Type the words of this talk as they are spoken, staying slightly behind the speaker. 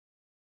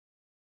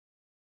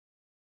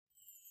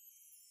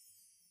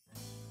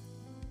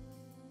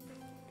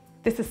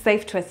This is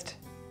SafeTwist,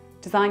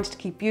 designed to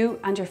keep you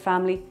and your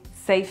family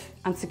safe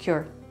and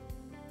secure.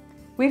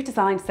 We've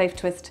designed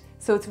SafeTwist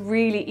so it's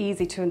really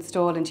easy to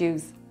install and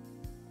use.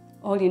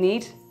 All you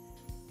need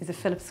is a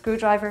Phillips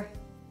screwdriver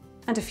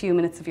and a few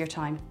minutes of your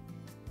time.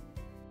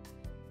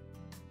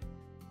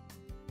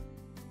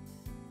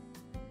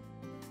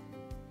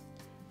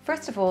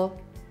 First of all,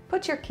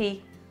 put your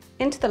key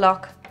into the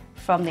lock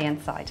from the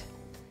inside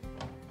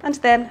and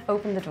then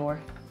open the door.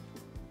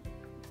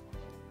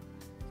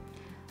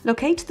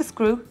 Locate the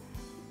screw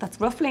that's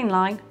roughly in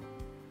line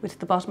with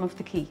the bottom of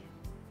the key.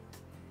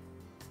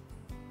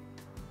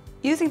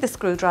 Using the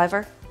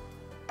screwdriver,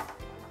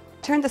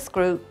 turn the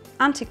screw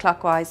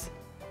anti-clockwise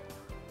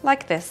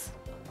like this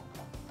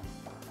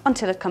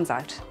until it comes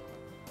out.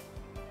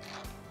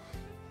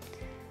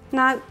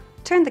 Now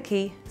turn the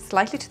key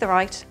slightly to the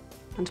right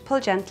and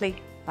pull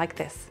gently like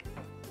this.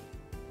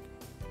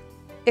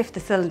 If the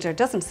cylinder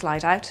doesn't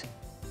slide out,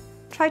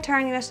 try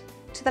turning it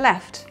to the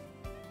left.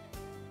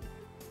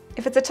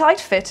 If it's a tight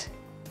fit,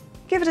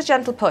 give it a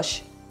gentle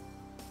push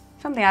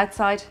from the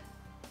outside,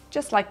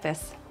 just like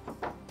this,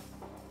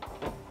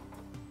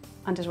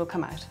 and it will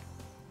come out.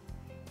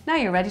 Now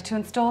you're ready to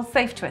install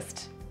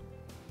SafeTwist.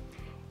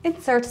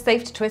 Insert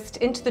SafeTwist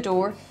into the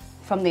door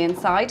from the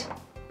inside.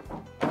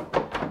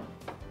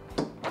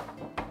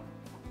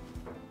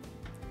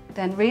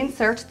 Then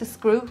reinsert the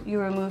screw you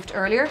removed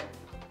earlier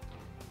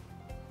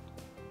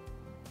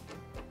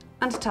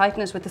and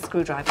tighten it with the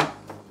screwdriver.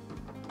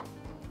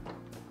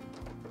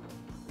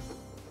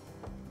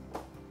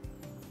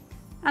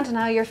 And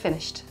now you're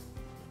finished.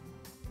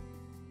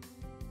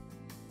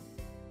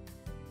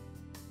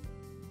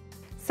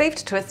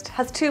 SafeTwist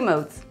has two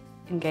modes,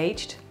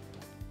 engaged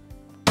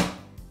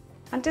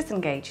and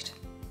disengaged.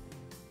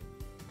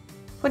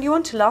 When you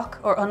want to lock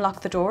or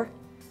unlock the door,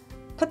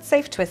 put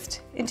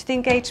SafeTwist into the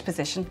engaged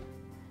position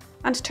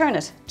and turn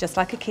it just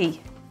like a key.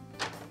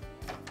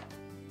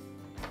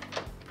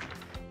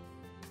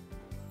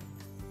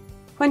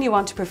 When you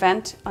want to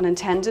prevent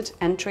unintended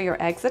entry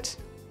or exit,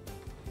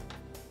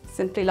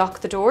 simply lock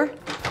the door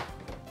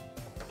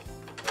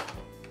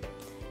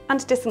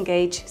and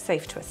disengage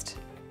SafeTwist.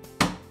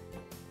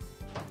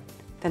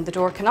 Then the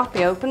door cannot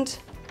be opened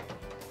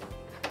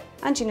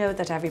and you know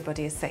that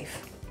everybody is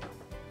safe.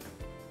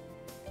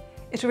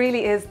 It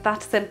really is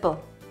that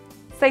simple.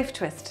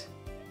 SafeTwist.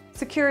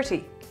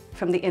 Security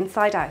from the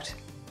inside out.